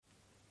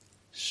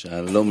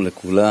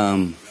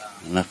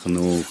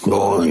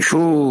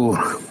Bonjour,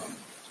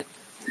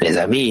 les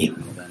amis,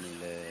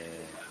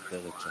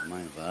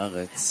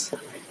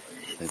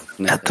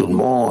 à tout le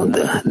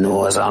monde.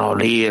 Nous allons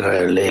lire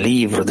les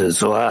livres de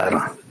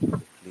Zohar.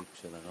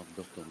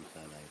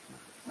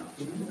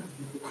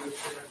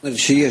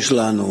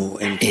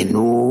 Et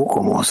nous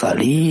commençons à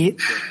lire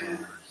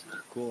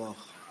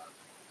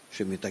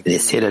les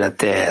ciels et la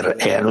terre.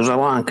 Et nous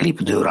avons un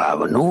clip de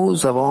Rav.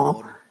 Nous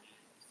avons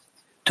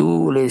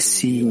tous les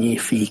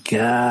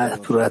significats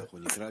pour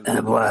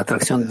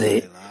l'attraction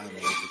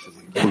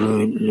pour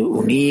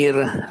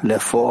unir la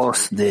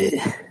force de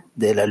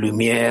la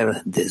lumière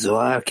des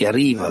Zohar qui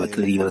arrive avec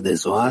le livre des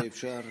Zohar.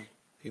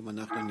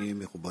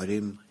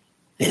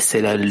 Et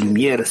c'est la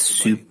lumière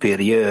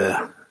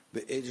supérieure,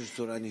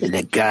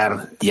 le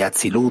quart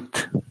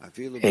d'Yatzilut.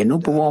 Et nous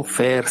pouvons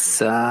faire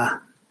ça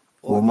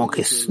au moment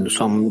que nous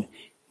sommes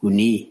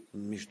unis.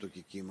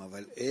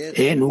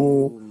 Et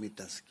nous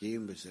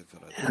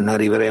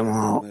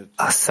arriverons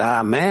à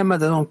ça même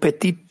dans une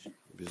petite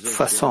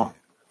façon.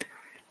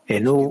 Et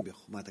nous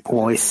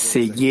pouvons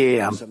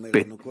essayer un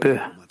peu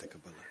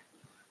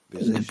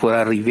pour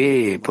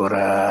arriver, pour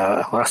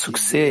avoir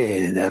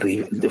succès,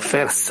 de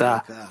faire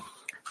ça.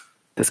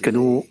 Parce que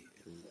nous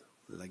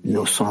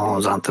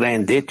sommes en train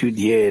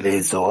d'étudier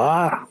les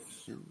Zohar.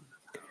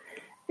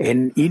 Et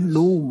il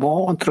nous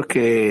montre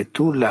que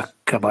toute la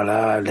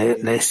Kabbalah,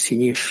 les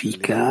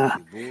significats,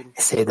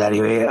 c'est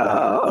d'arriver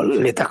à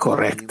l'état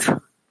correct.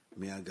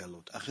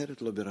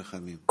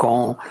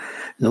 Quand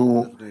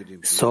nous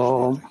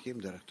sommes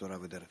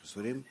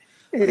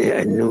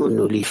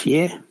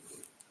nullifiés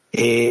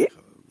et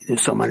nous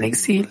sommes en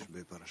exil,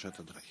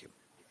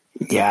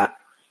 il y a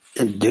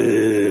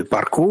deux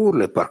parcours,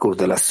 le parcours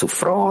de la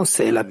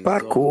souffrance et le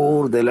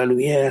parcours de la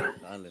lumière.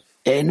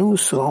 Et nous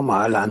sommes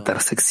à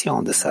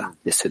l'intersection de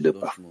ces deux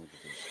pas.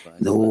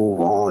 Nous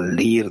allons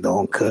lire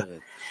donc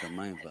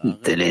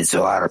les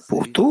Zohar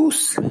pour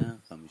tous,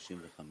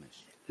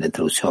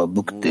 l'introduction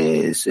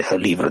au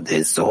livre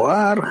des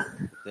Zohar,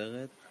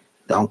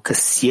 donc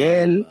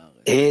ciel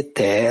et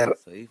terre,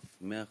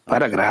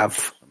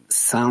 paragraphe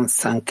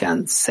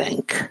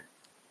 155.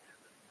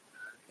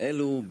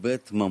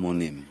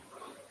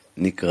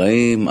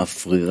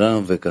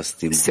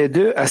 Ces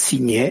deux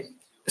assignés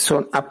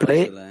sont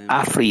appelés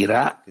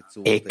Afrira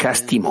et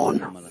Castimon.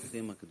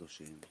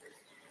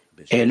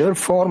 Et leur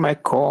forme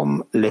est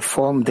comme les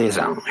formes des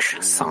anges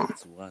saints,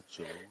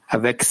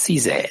 avec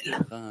 6 ailes.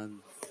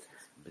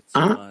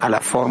 Un à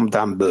la forme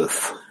d'un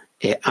bœuf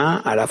et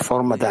un à la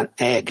forme d'un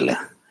aigle.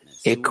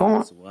 Et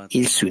quand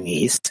ils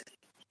s'unissent,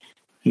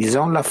 ils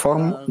ont la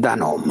forme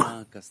d'un homme.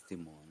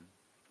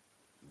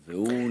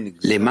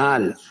 Le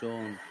mâle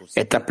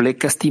est appelé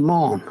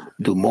Castimon,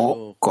 du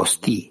mot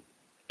kosti,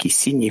 qui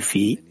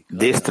signifie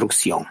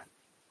destruction.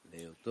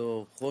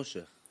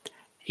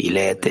 Il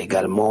est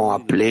également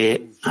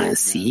appelé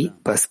ainsi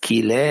parce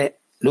qu'il est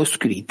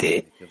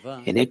l'obscurité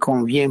et ne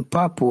convient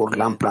pas pour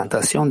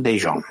l'implantation des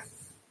gens.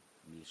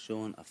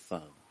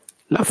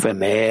 La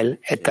femelle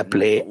est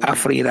appelée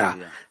Afrira,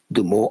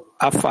 du mot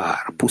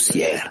afar,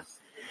 poussière,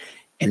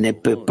 et ne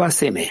peut pas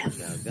s'aimer.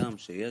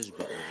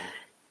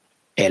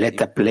 Elle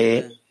est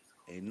appelée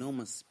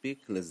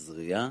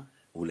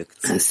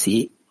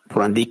ainsi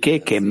pour indiquer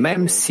que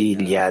même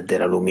s'il y a de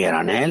la lumière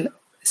en elle,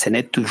 ce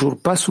n'est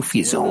toujours pas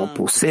suffisant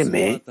pour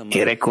s'aimer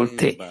et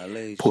récolter,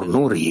 pour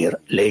nourrir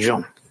les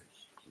gens.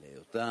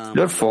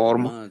 Leur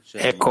forme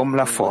est comme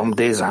la forme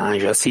des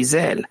anges à 6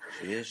 ailes,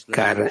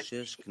 car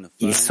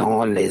ils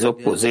sont les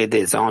opposés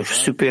des anges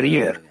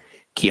supérieurs,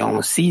 qui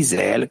ont 6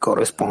 ailes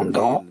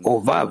correspondant au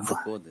Vav,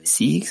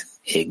 6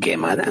 et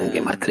en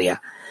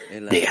Gematria,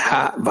 de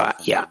Ha, Va,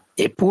 Ya.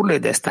 Et pour les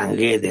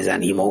distinguer des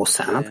animaux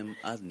saints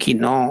qui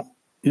n'ont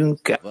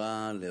que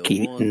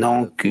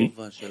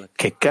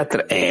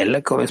 4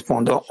 ailes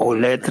correspondant aux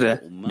lettres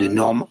du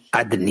nom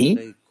Adni,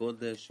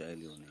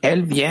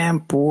 elle vient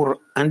pour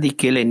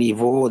indiquer les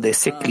niveaux de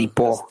ces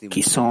clipots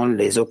qui sont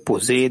les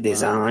opposés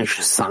des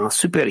anges saints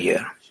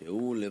supérieurs.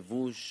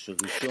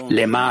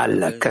 Le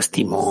mâle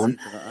Castimon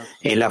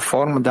est la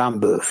forme d'un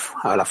bœuf,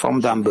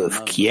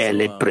 qui est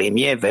le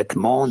premier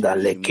vêtement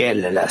dans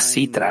lequel la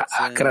citra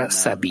acra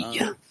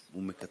s'habille.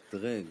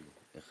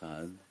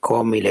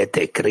 Comme il est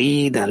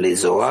écrit dans les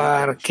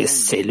Zohar que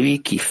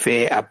celui qui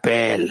fait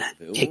appel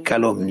et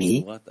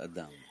calomnie,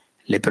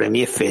 le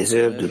premier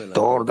faiseur du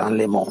tort dans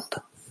le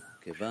monde,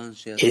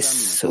 est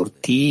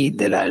sorti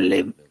de la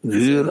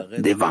levure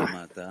des vents.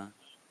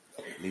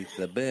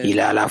 Il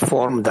a la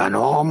forme d'un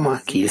homme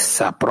qui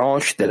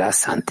s'approche de la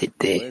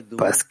sainteté,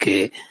 parce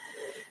que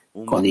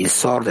quand il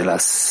sort de la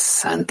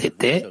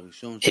sainteté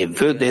et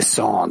veut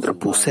descendre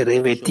pour se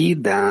revêtir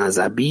d'un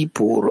habit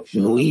pour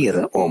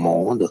nuire au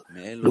monde,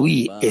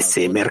 lui et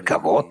ses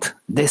merkavot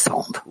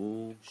descendent.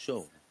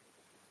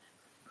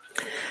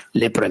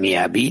 Le premier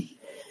habit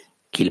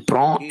qu'il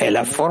prend est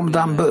la forme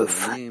d'un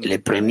bœuf. Le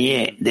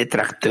premier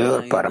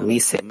détracteur parmi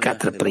ces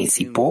 4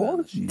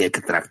 principaux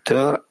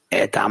détracteurs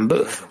est un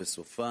bœuf.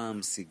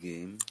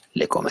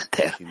 Les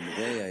commentaires.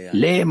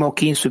 Les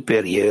moquines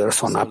supérieures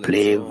sont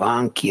appelés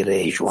vent qui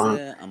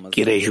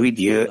réjouit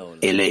Dieu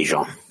et les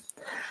gens.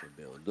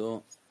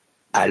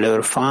 À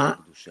leur fin,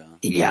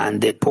 il y a un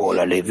dépôt,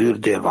 la levure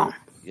de vent.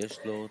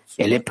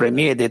 Et le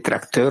premier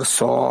détracteur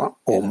sort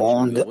au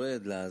monde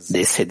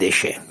de ses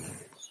déchets.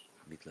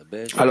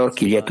 Alors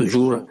qu'il y a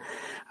toujours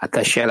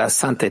attaché à la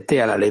sainteté,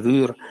 à la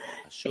levure,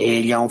 et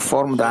il y a en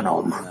forme d'un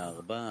homme.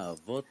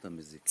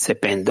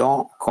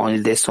 Cependant, quand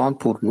il descend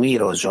pour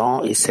nuire aux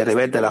gens, il se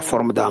révèle de la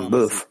forme d'un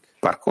bœuf.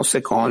 Par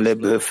conséquent, le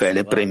bœuf est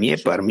le premier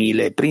parmi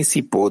les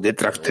principaux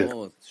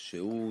détracteurs.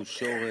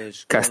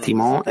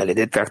 Castimon est le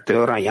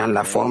détracteur ayant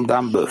la forme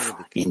d'un bœuf,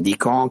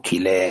 indiquant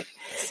qu'il est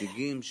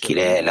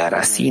la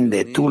racine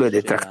de tous les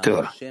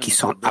détracteurs, qui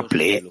sont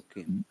appelés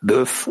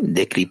bœufs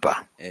de Klippa.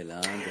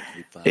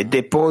 Le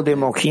dépôt des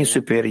moquines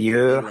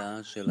supérieures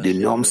du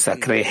nom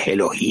sacré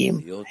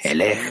Elohim,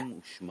 Helech,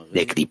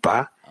 de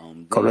Klippa,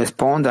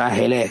 correspondent à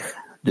Helech,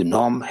 du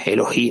nom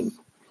Elohim,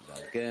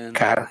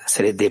 car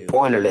c'est le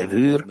dépôt et la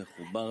levure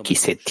qui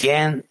se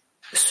tiennent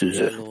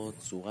sous eux.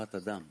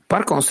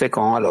 Par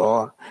conséquent,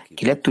 alors,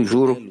 qu'il est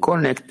toujours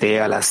connecté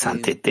à la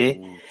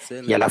sainteté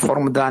et à la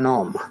forme d'un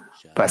homme,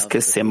 parce que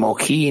ces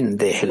moquines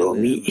de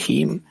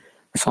Elohim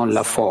sont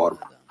la forme,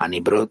 en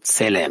hébreu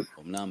tselem,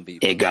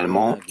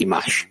 également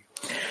image,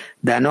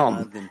 d'un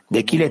homme,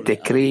 dès qu'il est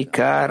écrit,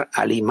 car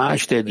à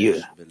l'image de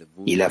Dieu,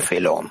 il a fait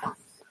l'homme.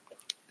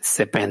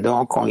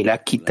 Cependant, quand il a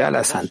quitté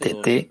la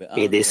sainteté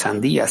et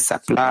descendu à sa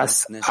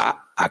place à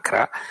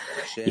Accra,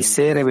 il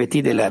s'est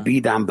revêtu de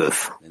l'habit d'un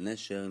bœuf.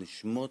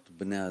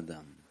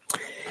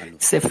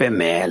 Ces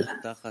femelles,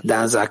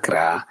 dans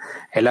Accra,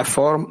 est la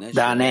forme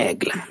d'un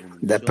aigle,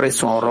 d'après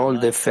son rôle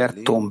de faire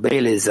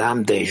tomber les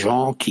âmes des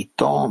gens qui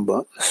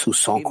tombent sous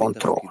son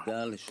contrôle.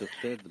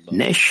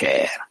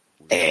 Nesher,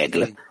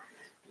 aigle,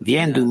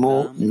 vient du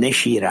mot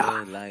neshira,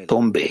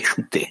 tomber,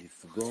 chuter,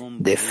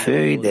 des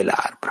feuilles de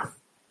l'arbre.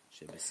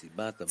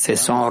 C'est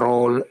son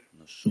rôle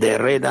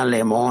d'errer dans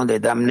le monde et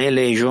d'amener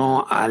les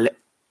gens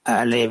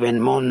à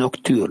l'événement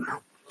nocturne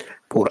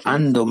pour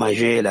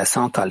endommager la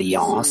Sainte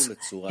Alliance,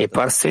 et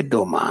par ces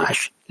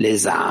dommages,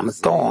 les âmes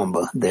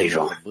tombent des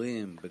gens.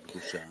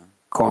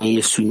 Quand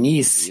ils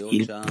s'unissent,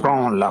 ils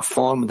prennent la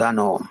forme d'un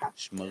homme.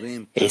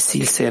 Et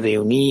s'il se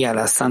réunit à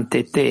la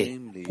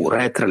sainteté pour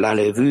être la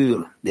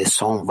levure de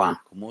son vin,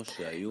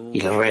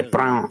 il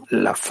reprend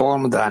la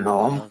forme d'un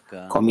homme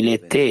comme il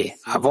était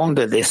avant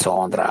de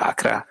descendre à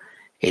Accra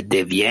et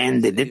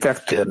devient des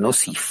détracteurs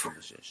nocifs.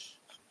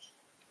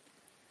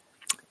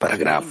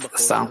 Paragraphe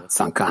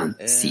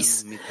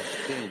 156.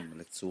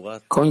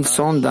 Quand ils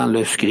sont dans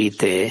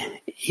l'obscurité,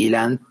 il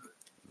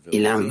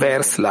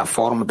inverse la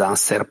forme d'un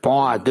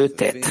serpent à deux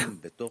têtes.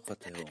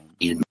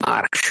 Il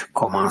marche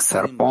comme un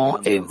serpent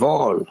et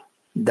vole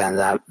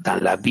dans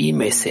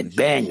l'abîme et se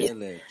baigne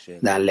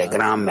dans la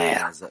grande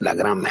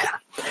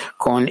mer.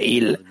 Quand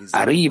il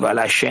arrive à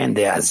la chaîne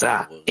de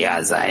Haza et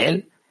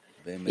Hazaël,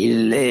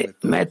 il les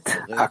met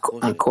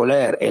en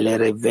colère et les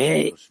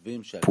réveille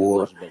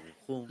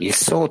il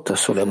saute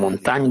sur les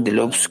montagnes de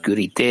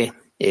l'obscurité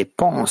et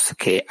pense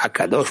que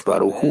Akadosh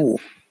Baruch Hu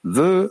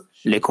veut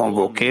les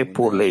convoquer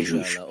pour les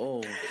juges.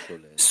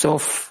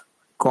 Sauf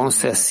quand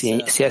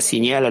c'est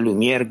assigné à la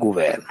lumière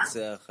gouverne.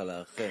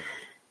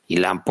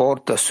 Il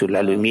l'emporte sur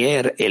la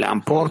lumière et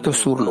l'emporte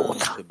sur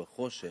l'autre.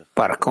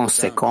 Par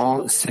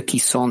conséquent, ceux qui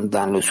sont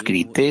dans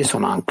l'obscurité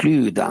sont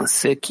inclus dans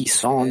ceux qui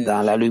sont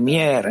dans la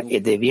lumière et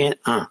deviennent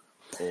un.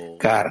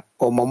 Car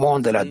au moment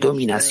de la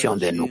domination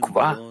de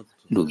Nukva,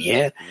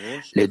 lumière,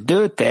 les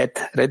deux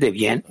têtes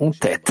redeviennent une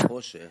tête.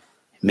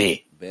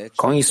 Mais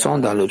quand ils sont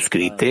dans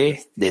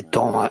l'obscurité des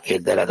tons et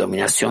de la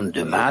domination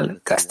du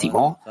mal,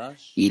 Castimon,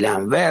 il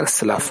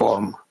inverse la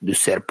forme du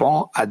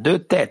serpent à deux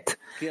têtes,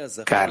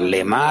 car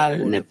le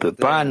mal ne peut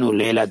pas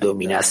annuler la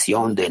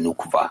domination de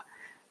Nukva,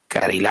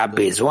 car il a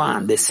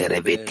besoin de se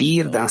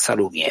revêtir dans sa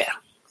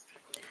lumière.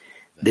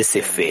 De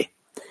ce fait,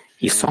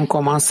 ils sont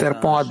comme un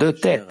serpent à deux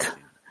têtes,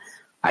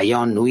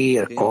 ayant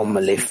nuire comme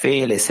les fées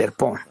et les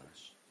serpents.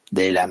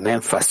 De la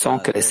même façon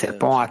que le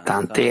serpent a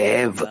tenté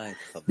Ève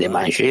de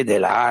manger de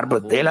l'arbre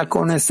de la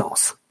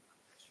connaissance.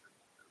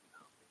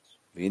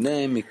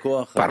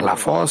 Par la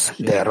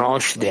force des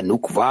roches de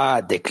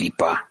Nukva de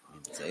Klippa,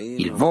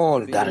 il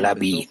vole dans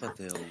l'abîme,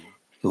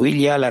 où il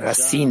y a la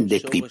racine de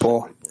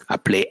Klippo,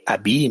 appelée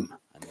abîme,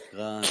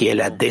 qui est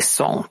la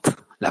descente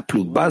la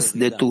plus basse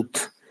de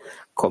toutes,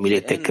 comme il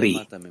est écrit.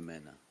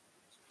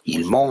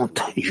 Il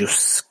monte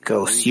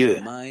jusqu'aux cieux,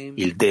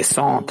 il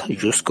descend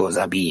jusqu'aux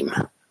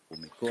abîmes.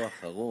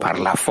 Par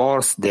la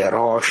force des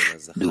roches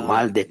du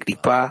mal de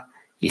Klippa,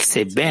 il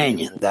se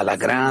baigne dans la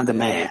grande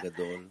mer,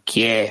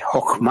 qui est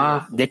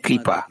Hokma de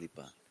Klippa,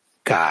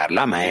 car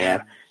la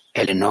mer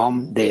est le nom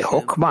de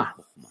Hokma.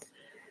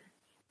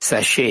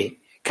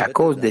 Sachez qu'à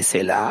cause de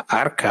cela,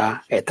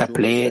 Arka est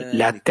appelée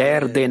la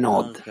terre des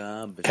nodes,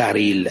 car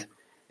il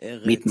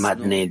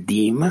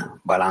mitmadnedim,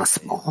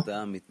 balancement,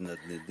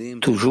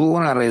 toujours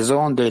en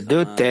raison de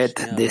deux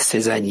têtes de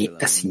ses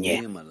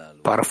assignés.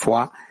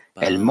 Parfois,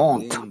 Elles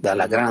montent dans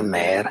la grande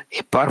mer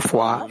et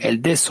parfois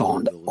elles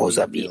descendent aux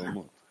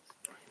abîmes.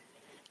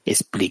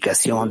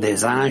 Explication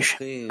des anges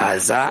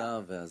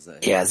Asa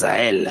et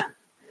Azaël.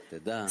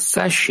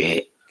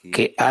 Sachez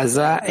que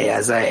Asa et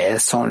Azaël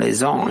sont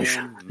les anges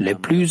les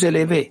plus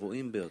élevés.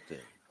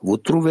 Vous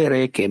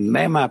trouverez que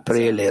même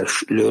après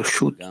leur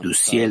chute du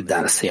ciel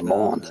dans ces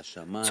mondes,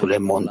 sur les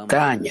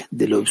montagnes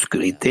de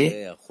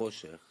l'obscurité,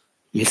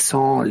 ils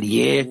sont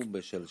liés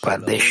par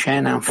des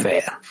chaînes en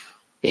fer,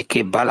 et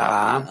que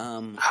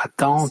Balaam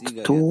attend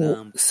tous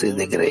ces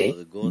degrés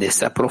de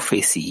sa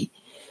prophétie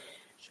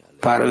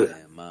par eux.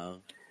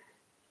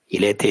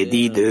 Il était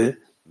dit d'eux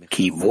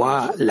qui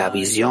voient la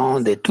vision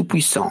des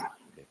Tout-Puissants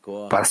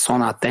par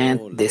son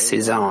atteinte de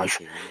ces anges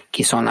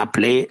qui sont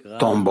appelés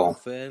tombants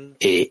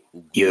et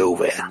yeux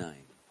ouverts.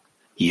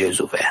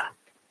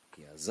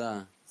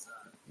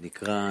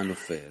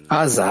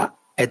 Asa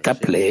est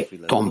appelé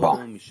tombant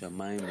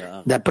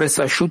d'après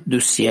sa chute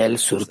du ciel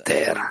sur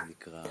terre.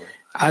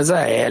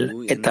 Azaël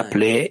est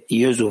appelé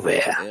yeux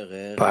ouverts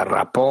par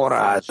rapport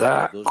à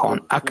Asa quand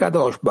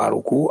Akadosh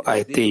Baruch Hu a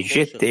été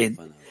jeté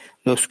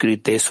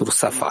l'obscurité sur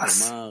sa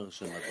face.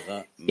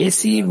 Et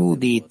si vous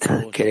dites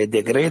que le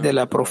degré de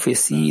la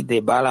prophétie de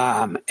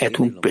Balaam est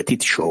une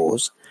petite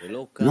chose,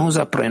 nous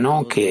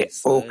apprenons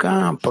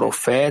qu'aucun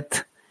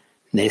prophète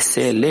ne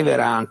se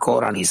lèvera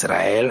encore en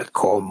Israël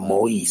comme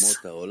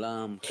Moïse.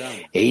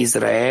 Et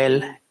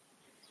Israël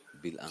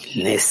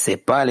ne s'est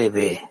pas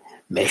levé,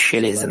 mais chez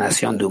les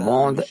nations du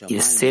monde,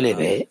 il s'est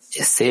levé,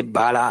 et c'est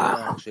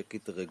Balaam.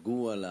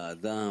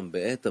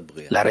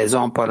 La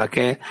raison pour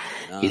laquelle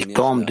il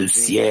tombe du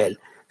ciel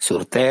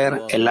sur terre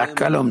est la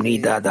calomnie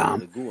d'Adam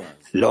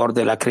lors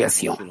de la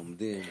création.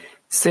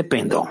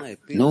 Cependant,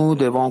 nous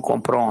devons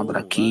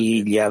comprendre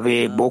qu'il y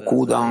avait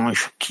beaucoup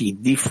d'anges qui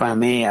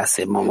diffamaient à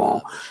ce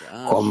moment,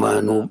 comme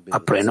nous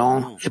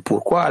apprenons, et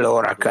pourquoi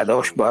alors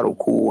Akadosh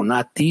Baruch Hu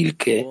n'a-t-il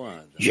que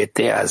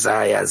jeté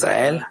Asa et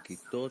Azaël?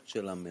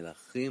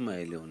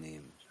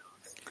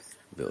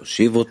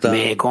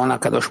 Mais quand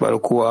Akadosh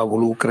Baruch Hu a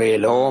voulu créer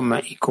l'homme,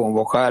 il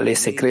convoqua les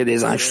secrets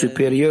des anges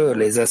supérieurs,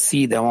 les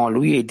assit devant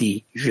lui et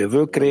dit, « Je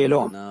veux créer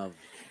l'homme. »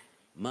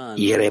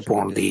 Ils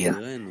répondirent,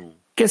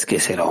 « Qu'est-ce que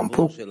c'est l'homme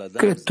pour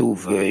que tu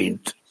veuilles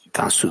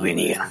t'en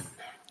souvenir?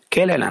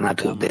 Quelle est la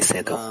nature de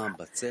cet homme? »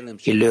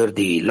 Il leur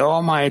dit, «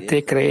 L'homme a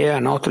été créé à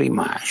notre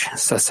image.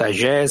 Sa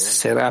sagesse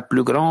sera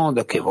plus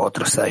grande que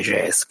votre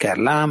sagesse, car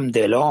l'âme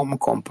de l'homme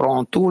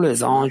comprend tous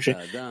les anges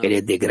et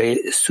les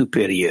degrés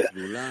supérieurs,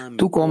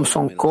 tout comme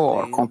son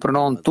corps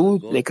comprenant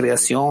toutes les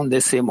créations de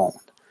ce monde.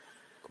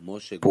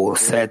 Pour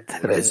cette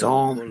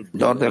raison,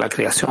 lors de la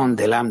création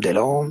de l'âme de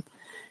l'homme,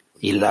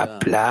 il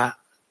appela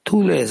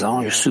tous les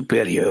anges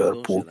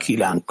supérieurs pour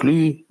qu'il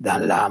inclue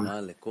dans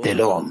l'âme de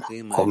l'homme,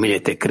 comme il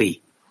est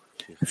écrit.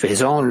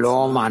 Faisons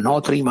l'homme à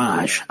notre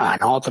image, à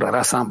notre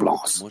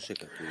ressemblance.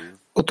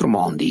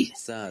 Autrement dit,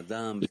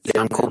 il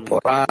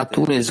incorpora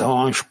tous les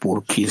anges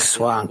pour qu'ils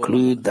soient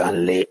inclus dans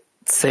les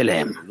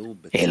Tselem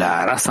et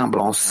à la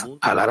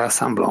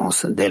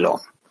ressemblance de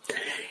l'homme.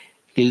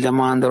 Ils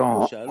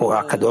demanderont au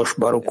Akadosh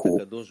Baruch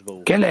Hu,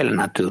 quelle est la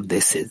nature de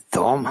cet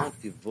homme,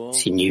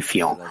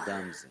 signifiant,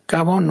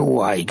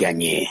 qu'avons-nous à y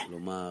gagner,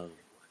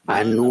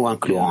 en nous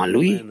incluant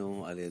lui?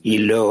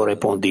 Il leur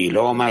répondit,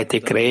 l'homme a été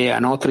créé à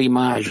notre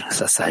image,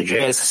 sa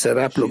sagesse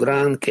sera plus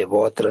grande que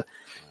votre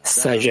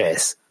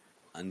sagesse.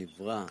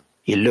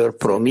 Il leur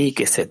promit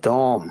que cet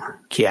homme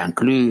qui a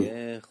inclus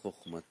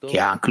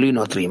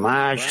notre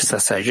image, sa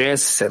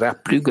sagesse sera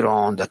plus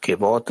grande que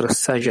votre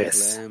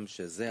sagesse.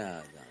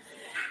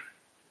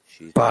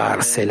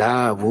 Par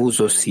cela,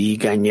 vous aussi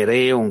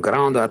gagnerez une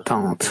grande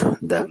attente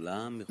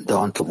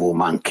dont vous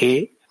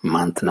manquez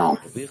maintenant.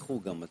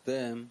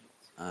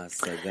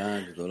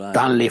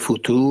 Dans le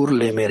futur,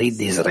 le mérite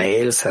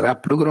d'Israël sera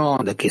plus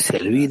grand que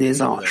celui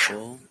des anges.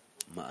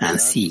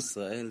 Ainsi,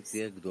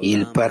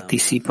 ils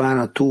participent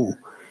à tout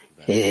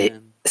et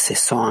se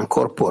sont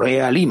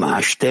incorporés à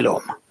l'image de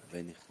l'homme.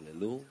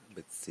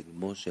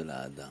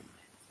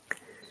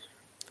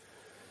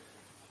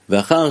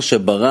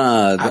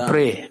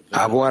 Après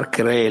avoir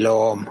créé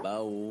l'homme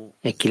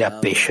et qu'il a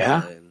péché,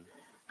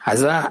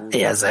 Asa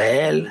et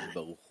Azaël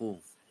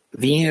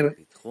vinrent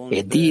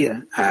et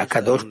dirent à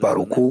Kadosh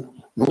Baruch Hu,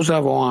 nous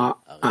avons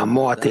un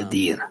mot à te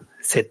dire.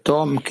 Cet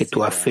homme que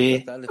tu as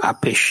fait a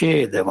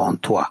péché devant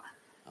toi.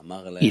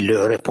 Il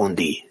leur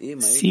répondit,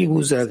 si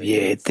vous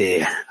aviez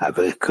été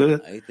avec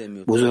eux,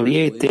 vous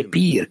auriez été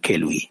pire que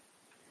lui.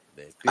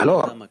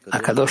 Alors,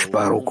 Akadosh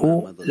Baruch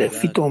Hu les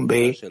fit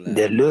tomber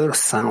de leur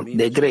 100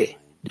 degrés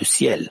du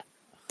ciel.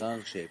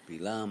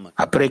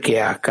 Après que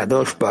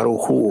Akadosh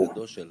Baruch Hu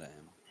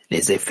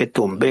les ait fait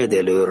tomber de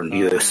leur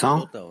lieu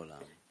saint,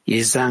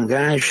 ils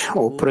s'engagent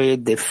auprès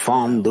des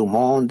femmes du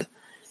monde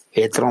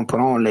et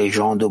tromperont les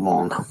gens du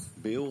monde.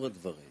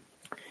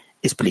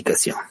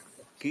 Explication.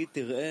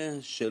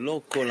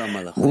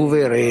 Vous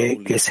verrez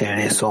que ce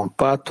ne sont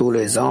pas tous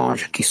les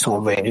anges qui sont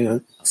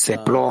venus se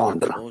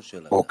plaindre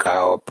au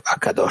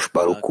Kadosh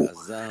Baruch Hu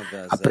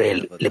après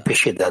le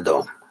péché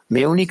d'Adam,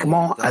 mais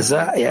uniquement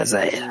Asa et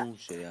Azaël.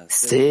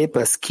 C'est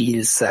parce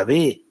qu'ils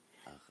savaient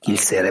qu'ils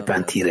se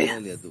repentiraient.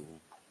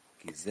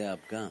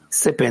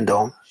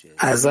 Cependant,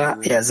 Asa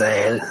et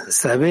Azaël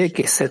savaient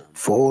que cette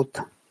faute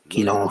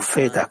qu'ils ont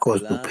faite à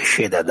cause du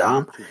péché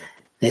d'Adam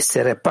ne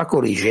serait pas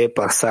corrigée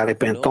par sa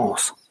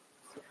repentance.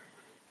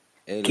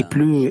 Qui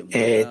plus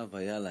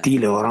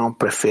est-il aurait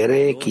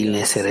préféré qu'ils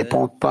ne se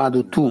repentent pas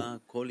du tout.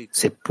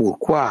 C'est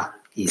pourquoi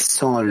ils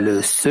sont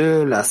les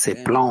seuls à se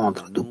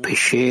plaindre du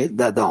péché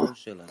d'Adam.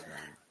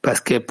 Parce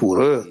que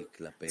pour eux,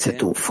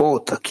 c'est une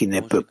faute qui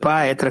ne peut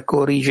pas être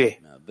corrigée.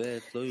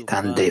 C'est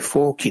un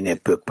défaut qui ne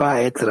peut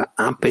pas être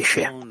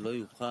empêché.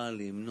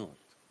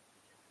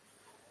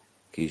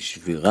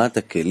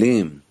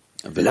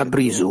 La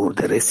brisure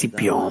des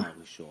récipients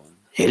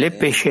et les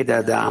péchés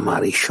d'Adam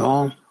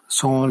Arishon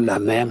sont la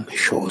même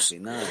chose.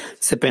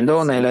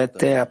 Cependant, elle a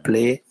été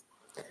appelée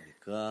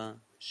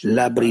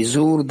la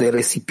brisure des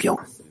récipients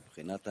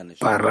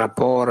par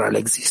rapport à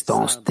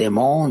l'existence des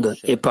mondes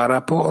et par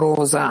rapport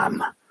aux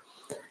âmes.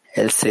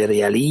 Elle se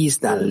réalise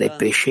dans les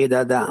péchés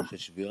d'Adam.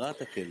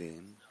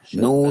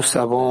 Nous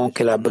savons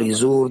que la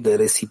brisure des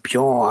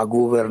récipients a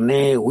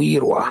gouverné 8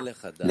 rois,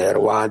 les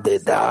rois de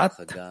Dat,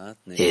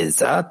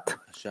 Ezat,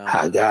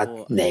 Hagat,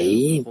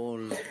 Neim.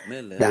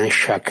 Dans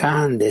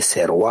chacun de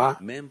ces rois,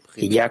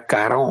 il y a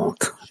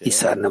 40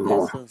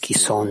 discernements, qui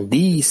sont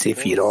 10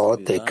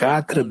 séphirotes et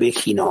 4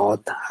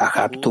 béchinotes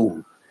à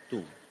Haptum,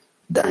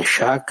 dans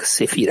chaque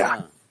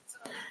séphira.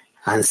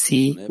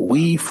 Ainsi,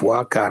 8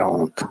 fois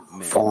 40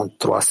 font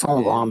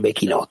 320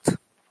 béchinotes.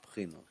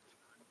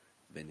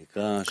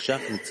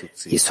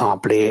 Ils sont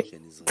appelés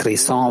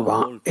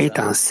 320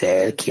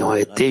 étincelles qui ont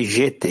été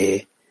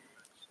jetées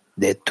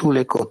de tous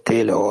les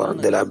côtés lors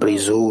de la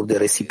brisure des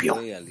récipients.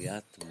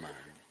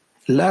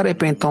 La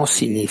repentance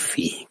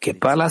signifie que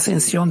par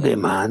l'ascension des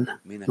man,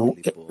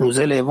 nous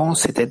élevons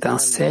cette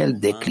étincelle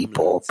des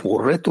clipots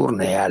pour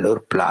retourner à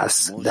leur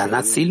place dans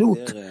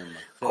Atzilut,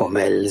 comme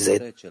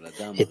elles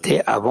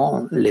étaient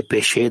avant les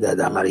péchés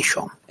d'Adam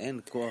Arishon.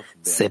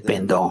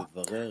 Cependant,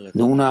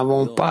 nous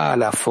n'avons pas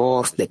la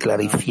force de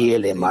clarifier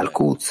les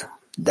Malkuts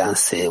dans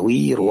ces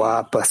 8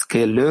 rois parce que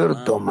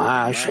leur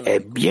dommage est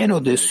bien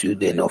au-dessus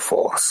de nos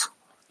forces.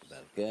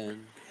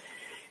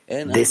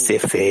 De ces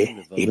faits,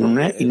 il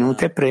nous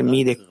est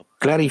permis de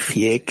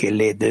clarifier que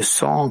les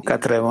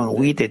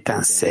 288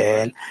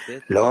 étincelles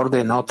lors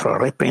de notre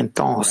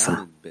repentance,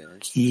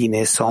 qui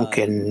ne sont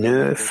que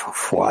 9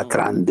 fois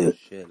 32.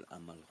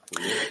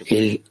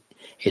 Il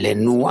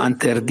nous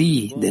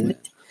interdit de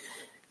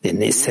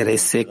ne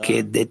serait-ce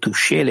que de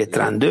toucher les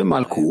 32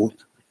 Malkout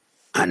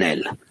en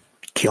elle,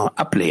 qui ont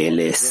appelé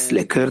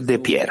les cœurs de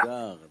pierre.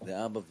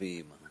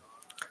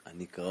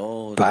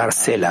 Par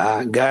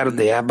cela, garde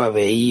et Abba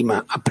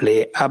Veima,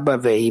 appelé Abba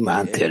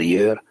Veima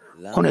antérieur,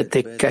 ont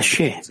été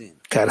cachés,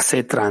 car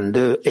ces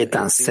 32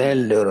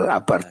 étincelles leur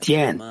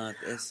appartiennent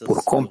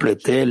pour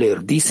compléter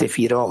leurs 10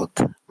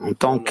 séphirotes, en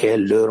tant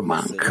qu'elles leur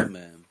manquent.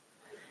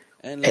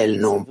 Elles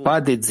n'ont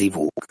pas de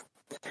zivug.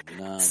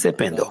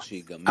 Cependant,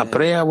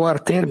 après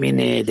avoir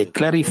terminé de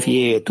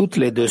clarifier toutes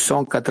les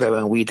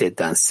 288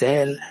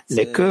 étincelles,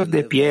 le cœur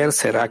de pierre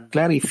sera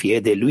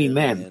clarifié de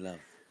lui-même,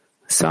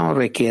 sans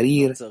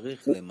requérir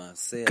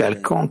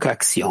quelconque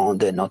action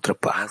de notre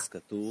part.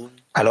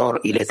 Alors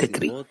il est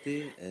écrit,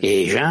 «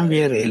 Et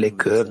j'enverrai le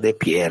cœur de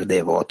pierre de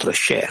votre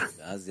chair. »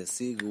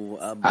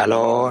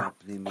 Alors,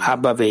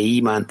 Abba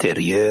Veim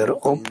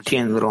antérieurs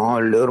obtiendront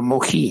leur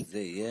mochi,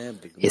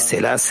 et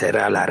cela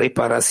sera la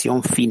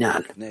réparation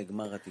finale.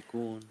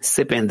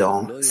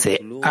 Cependant, ces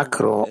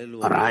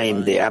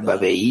Akroraim de Abba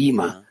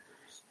Veim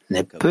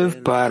ne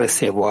peuvent pas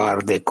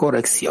recevoir de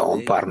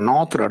corrections par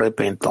notre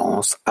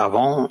repentance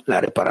avant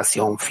la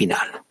réparation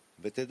finale.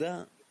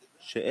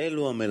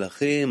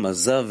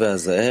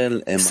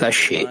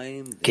 Sachez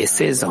que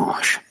ces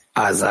anges,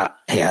 Asa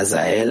et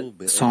Azaël,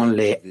 sont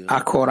les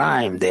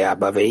Akoraim de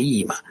Abba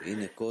Veim,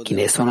 qui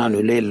ne sont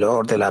annulés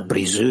lors de la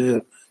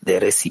brisure des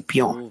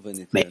récipients,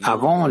 mais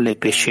avant le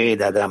péché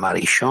d'Adam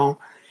Arishon,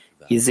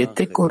 ils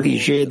étaient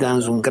corrigés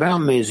dans une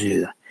grande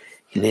mesure.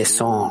 Ils ne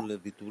sont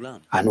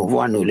à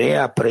nouveau annulés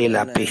après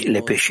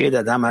le péché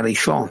d'Adam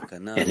Arishon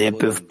et ne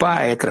peuvent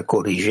pas être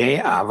corrigés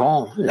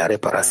avant la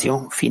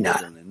réparation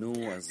finale.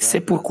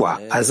 C'est pourquoi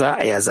Asa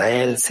et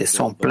Azaël se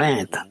sont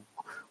plaintes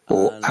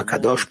au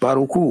Akadosh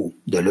Baruch Hu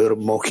de leur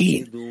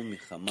mochi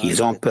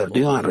qu'ils ont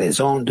perdu en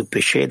raison du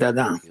péché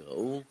d'Adam,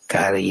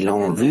 car ils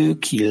ont vu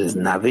qu'ils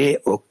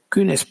n'avaient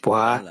aucun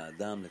espoir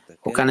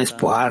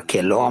que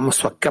l'homme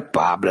soit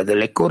capable de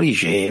les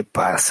corriger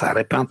par sa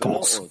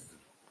repentance.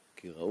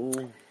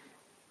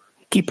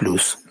 Qui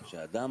plus?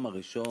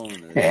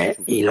 Et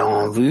ils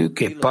ont vu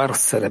que par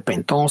sa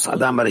repentance,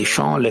 Adam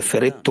Arishon les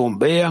ferait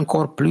tomber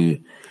encore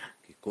plus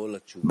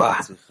bas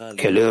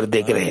que leur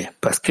degré,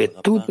 parce que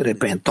toute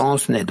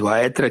repentance ne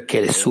doit être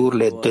que sur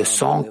les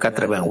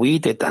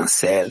 288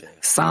 étincelles,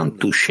 sans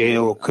toucher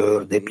au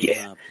cœur de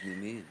pierre.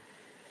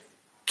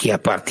 qui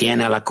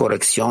appartiennent à la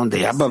correction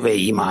des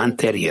Abaveim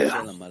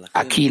antérieurs,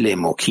 à qui les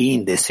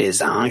moquines de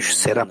ces anges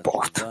se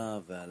rapportent.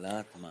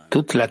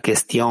 Toute la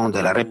question de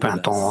la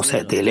repentance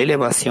et de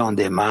l'élévation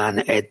des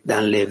mânes est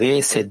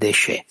d'enlever ces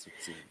déchets,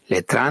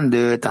 les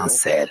 32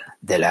 étincelles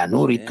de la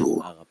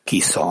nourriture,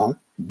 qui sont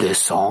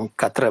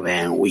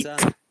 288.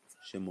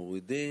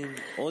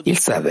 Il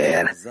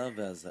s'avère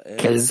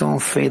qu'elles ont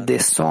fait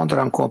descendre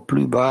encore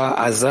plus bas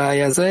Asa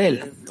et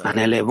Azaël, en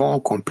élevant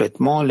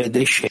complètement les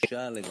déchets,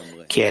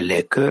 qui est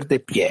le cœur de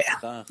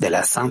pierre, de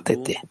la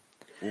sainteté.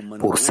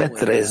 Pour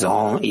cette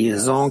raison,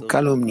 ils ont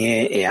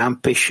calomnié et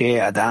empêché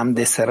Adam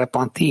de se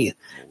repentir,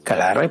 car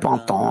la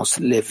repentance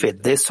les fait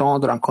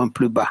descendre encore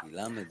plus bas,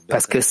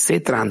 parce que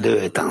ces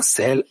 32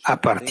 étincelles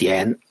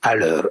appartiennent à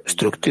leur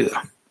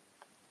structure.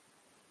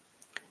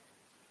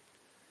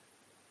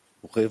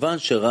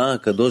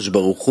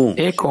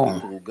 Et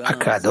quand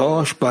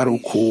Akadosh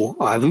Baruch Hu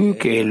a vu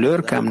que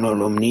leur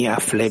calomnie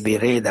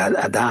affaiblirait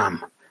Adam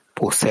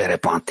pour se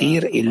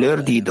repentir, il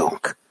leur dit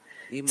donc: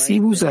 si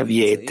vous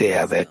aviez été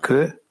avec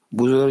eux,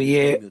 vous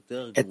auriez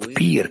été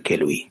pire que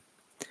lui.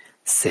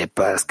 C'est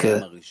parce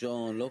que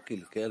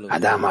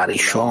Adam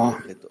Arishon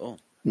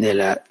ne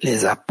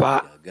les a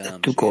pas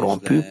tout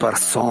corrompus par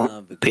son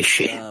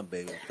péché.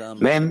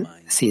 Même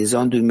s'ils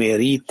ont du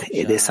mérite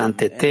et de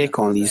sainteté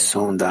quand ils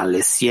sont dans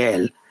le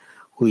ciel,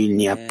 où il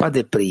n'y a pas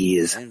de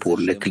prise pour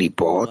les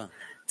clipotes,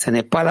 ce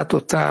n'est pas la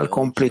totale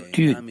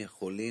complétude,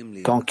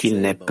 tant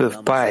qu'ils ne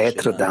peuvent pas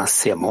être dans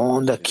ce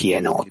monde qui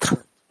est nôtre.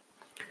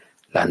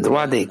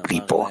 L'endroit des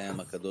clipotes.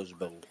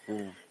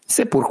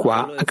 C'est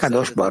pourquoi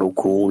Akadosh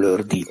Baruch Hu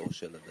leur dit: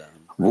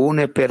 vous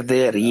ne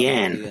perdez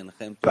rien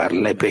par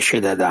les péchés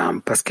d'Adam,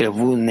 parce que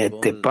vous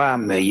n'êtes pas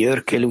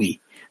meilleur que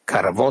lui,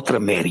 car votre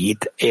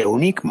mérite est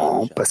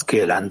uniquement parce que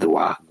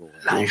l'endroit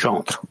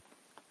l'engendre.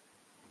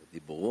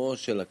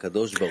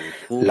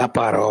 La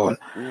parole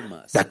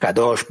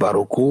d'Akadosh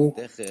Baruch Hu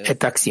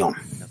est action.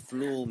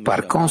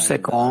 Par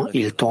conséquent,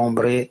 il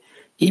tomberait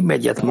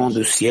immédiatement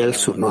du ciel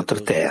sur notre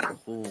terre.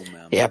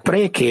 Et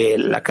après que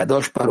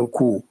l'Akadosh Baruch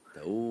Hu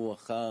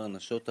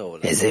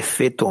les ait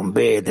fait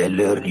tomber de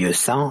leur lieu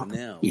saint,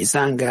 ils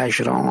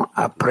engageront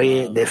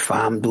après des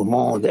femmes du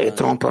monde et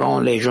tromperont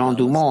les gens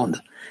du monde.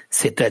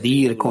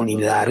 C'est-à-dire, quand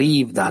ils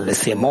arrivent dans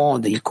ce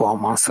monde, ils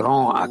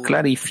commenceront à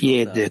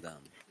clarifier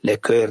le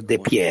cœur de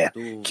pierre,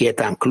 qui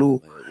est inclus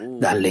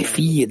dans les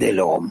filles de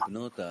l'homme,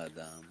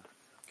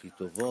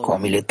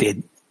 comme il était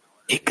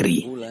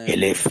écrit. Et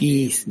les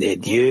fils de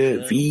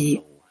Dieu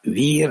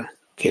virent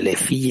que les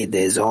filles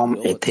des hommes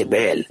étaient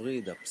belles,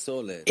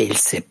 et ils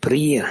se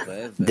prirent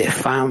des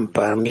femmes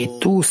parmi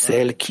toutes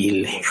celles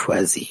qu'ils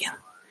choisirent.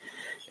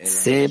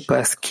 C'est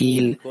parce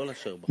qu'ils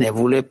ne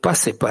voulaient pas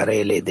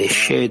séparer les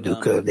déchets du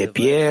cœur de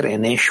pierre et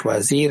ne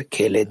choisir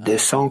que les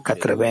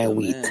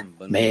 288,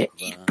 mais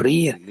ils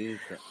prirent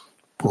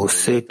pour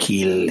ceux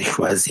qu'ils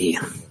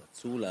choisirent,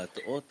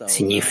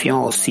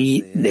 signifiant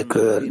aussi des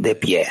cœurs de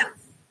pierre.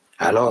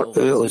 Alors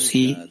eux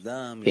aussi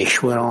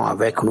échoueront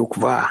avec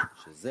Nukva,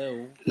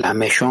 la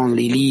méchante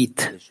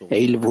Lilith,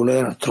 et ils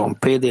voulurent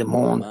tromper le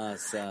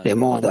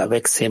monde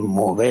avec ses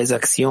mauvaises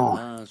actions,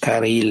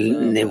 car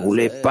ils ne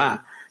voulaient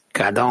pas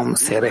qu'Adam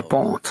se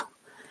répande,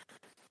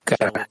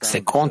 car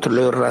c'est contre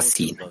leurs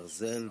racines.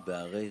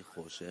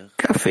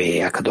 Qu'a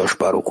fait Akadosh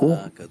Baruch Hu?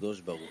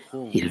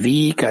 Il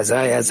vit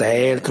qu'Asa et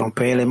Azaël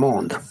trompaient le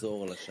monde.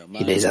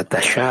 Il les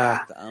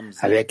attacha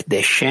avec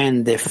des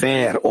chaînes de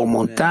fer aux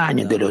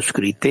montagnes de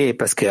l'obscurité,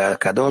 parce que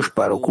Akadosh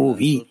Baruch Hu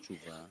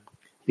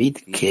vit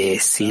que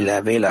s'il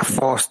avait la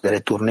force de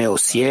retourner au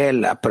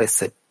ciel après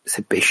ses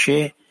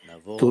péchés,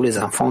 tous les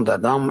enfants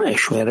d'Adam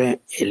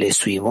échoueraient et les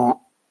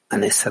suivants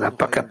ne seraient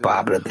pas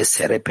capables de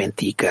se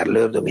repentir, car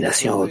leur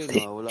domination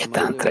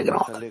étant très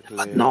grande.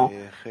 Maintenant,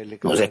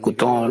 nous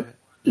écoutons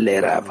les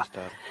Rav.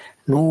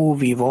 Nous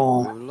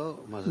vivons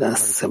dans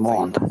ce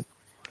monde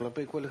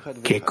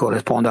qui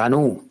correspond à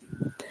nous.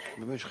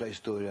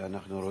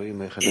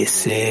 Et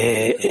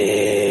c'est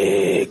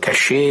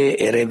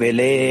caché et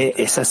révélé,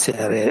 et ça c'est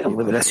une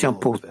révélation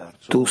pour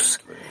tous.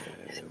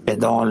 Et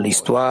dans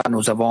l'histoire,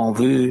 nous avons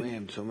vu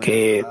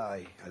que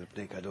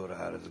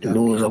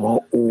nous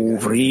avons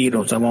ouvert,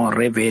 nous avons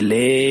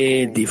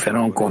révélé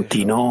différents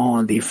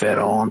continents,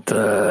 différentes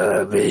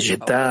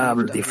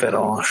végétables,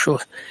 différentes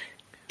choses.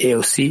 Et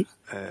aussi,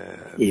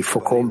 il faut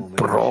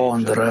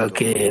comprendre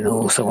que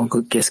nous savons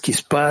qu'est-ce qui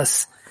se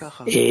passe,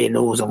 et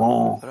nous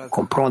allons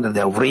comprendre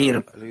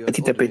d'ouvrir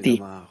petit à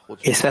petit.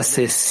 Et ça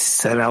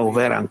sera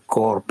ouvert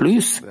encore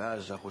plus.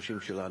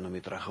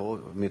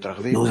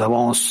 Nous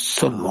avons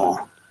seulement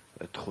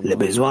le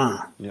besoin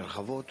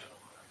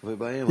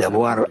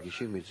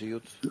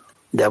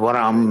d'avoir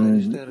un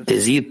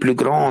désir plus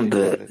grand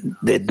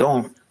de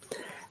dons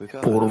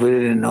pour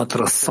ouvrir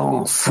notre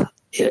sens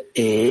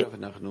et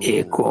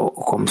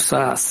comme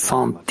ça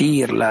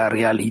sentir la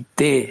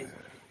réalité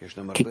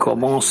qui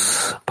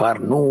commence par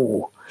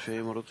nous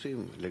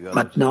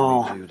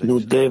Maintenant, nous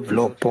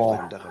développons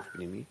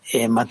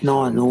et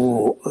maintenant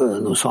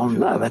nous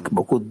sommes avec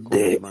beaucoup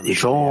de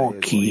gens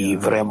qui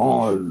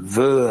vraiment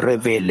veulent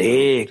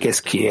révéler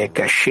qu'est-ce qui est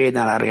caché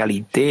dans la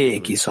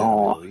réalité, qui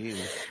sont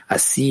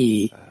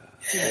assis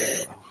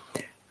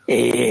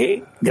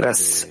et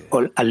grâce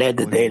à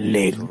l'aide de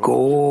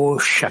l'ego,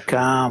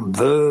 chacun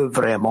veut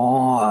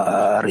vraiment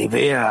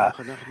arriver à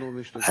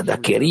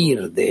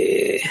acquérir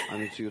des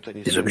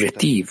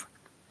objectifs.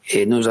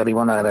 Et nous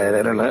arrivons à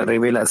la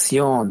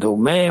révélation de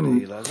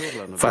même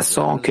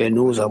façon que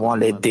nous avons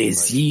le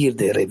désir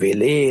de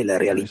révéler la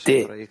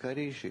réalité.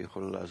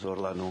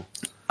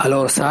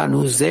 Alors ça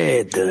nous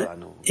aide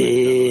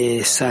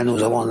et ça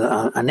nous avons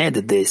en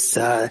aide de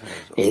ça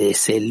et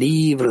ces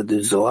livres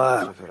de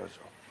Zohar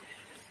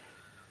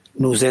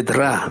nous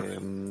aidera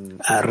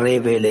à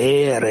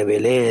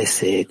révéler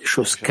ces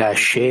choses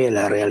cachées,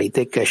 la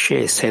réalité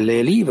cachée. C'est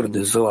le livre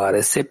de Zohar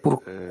et c'est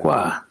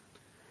pourquoi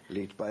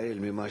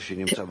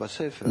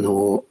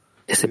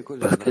c'est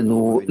parce que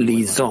nous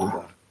lisons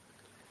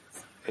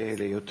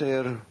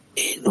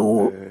et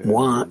nous,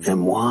 moins et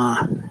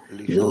moins,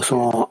 nous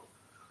sommes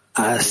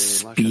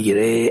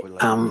aspirés,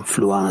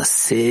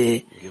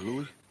 influencés,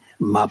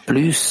 mais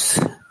plus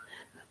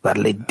par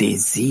les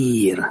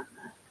désirs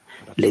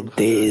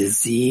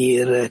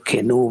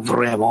que nous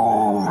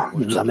vraiment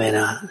nous amènent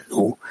à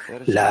nous,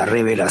 la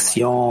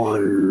révélation,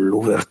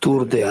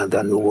 l'ouverture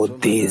d'un nouveau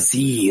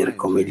désir,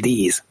 comme ils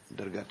disent.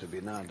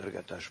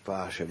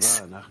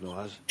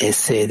 Et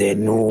c'est de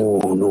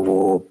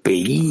nouveaux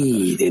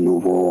pays, de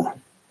nouveaux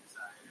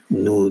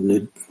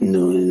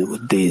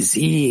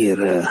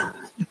désirs,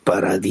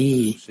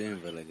 paradis,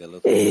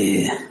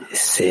 et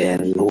c'est un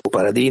nouveau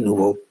paradis,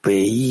 nouveau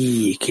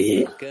pays,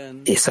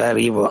 et ça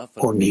arrive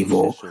au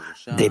niveau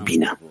des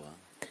Bina.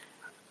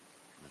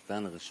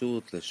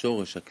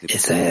 Et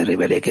ça est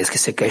révélé qu'est-ce que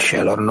c'est caché.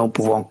 Alors nous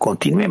pouvons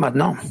continuer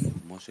maintenant.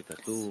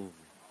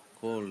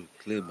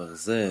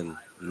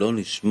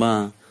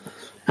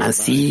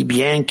 Ainsi,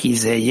 bien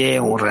qu'ils aient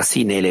une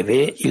racine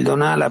élevée, il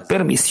donna la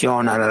permission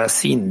à la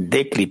racine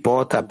des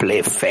clipotes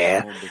appelée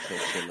fer.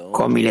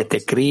 Comme il est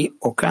écrit,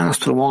 aucun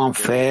instrument en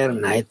fer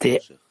n'a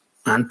été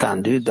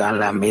entendu dans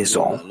la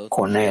maison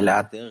quand elle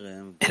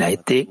a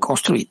été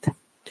construite.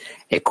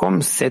 Et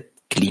comme cette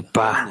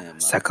clipa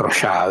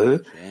s'accrocha à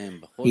eux,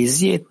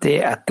 ils y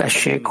étaient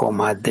attachés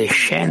comme à des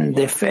chaînes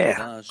de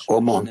fer,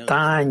 aux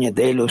montagnes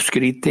de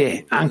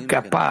l'obscurité,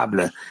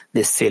 incapables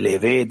de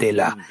s'élever de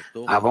là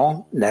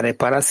avant la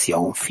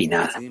réparation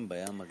finale.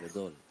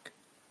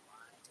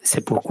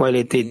 C'est pourquoi il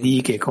était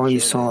dit que quand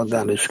ils sont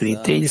dans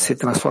l'obscurité, ils se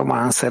transforment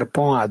en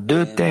serpent à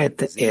deux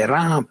têtes et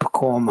rampent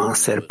comme un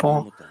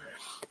serpent,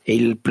 et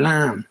ils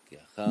planent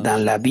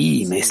dans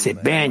l'abîme et se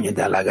baignent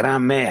dans la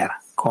grande mer.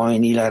 Quand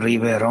ils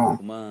arrivent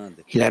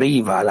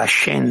à la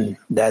chaîne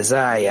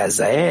d'Aza et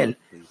Azaël,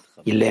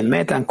 ils les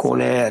mettent en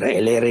colère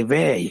et les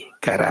réveillent,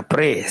 car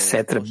après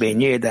s'être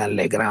baignés dans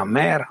les grandes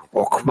mers,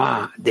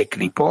 Okma des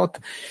clipotes,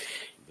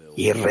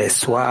 ils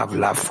reçoivent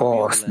la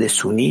force de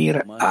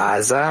s'unir à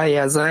Aza et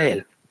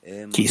Azaël,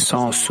 qui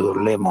sont sur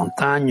les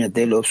montagnes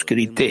de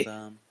l'obscurité,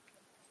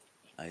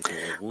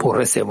 pour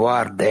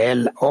recevoir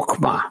d'elle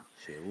Okma.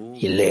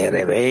 Ils les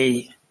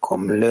réveillent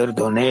comme leur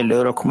donnait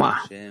leur Okma.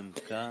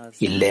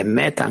 Ils les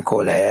mettent en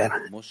colère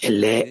et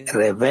les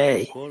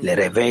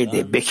réveillent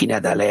de Bechina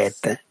Dalet,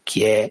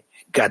 qui est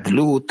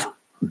Gadlut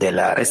de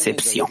la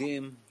réception,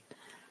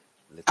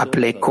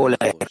 appelé colère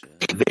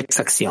et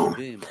vexation.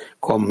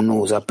 Comme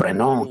nous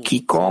apprenons,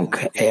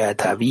 quiconque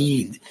est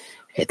avide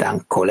est en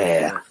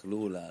colère.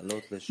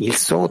 Il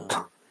saute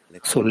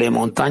sur les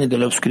montagnes de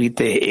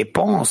l'obscurité et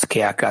pense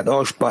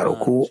qu'Akadosh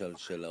Baruch Hu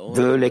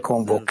veut les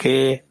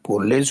convoquer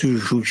pour les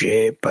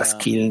juger parce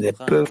qu'ils ne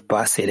peuvent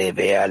pas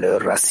s'élever à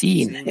leurs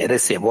racines et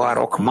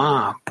recevoir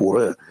Okma pour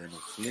eux.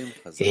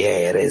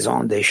 Et à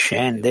raison des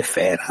chaînes de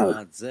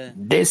fer,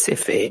 de ces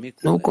faits,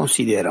 nous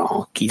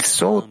considérons qu'ils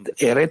sautent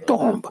et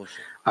retombent,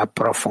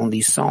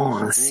 approfondissant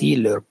ainsi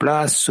leur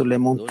place sur les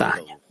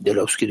montagnes de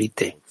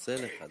l'obscurité.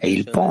 Et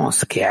ils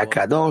pensent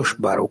qu'Akadosh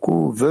Baruch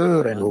Hu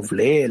veut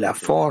renouveler la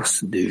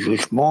force de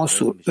jugement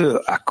sur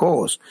eux à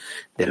cause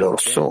de leur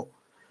saut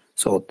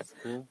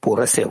pour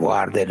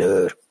recevoir de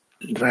leurs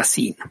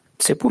racines.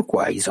 C'est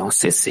pourquoi ils ont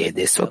cessé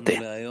de sauter.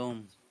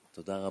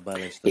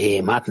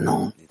 Et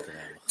maintenant,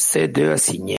 ces deux assignés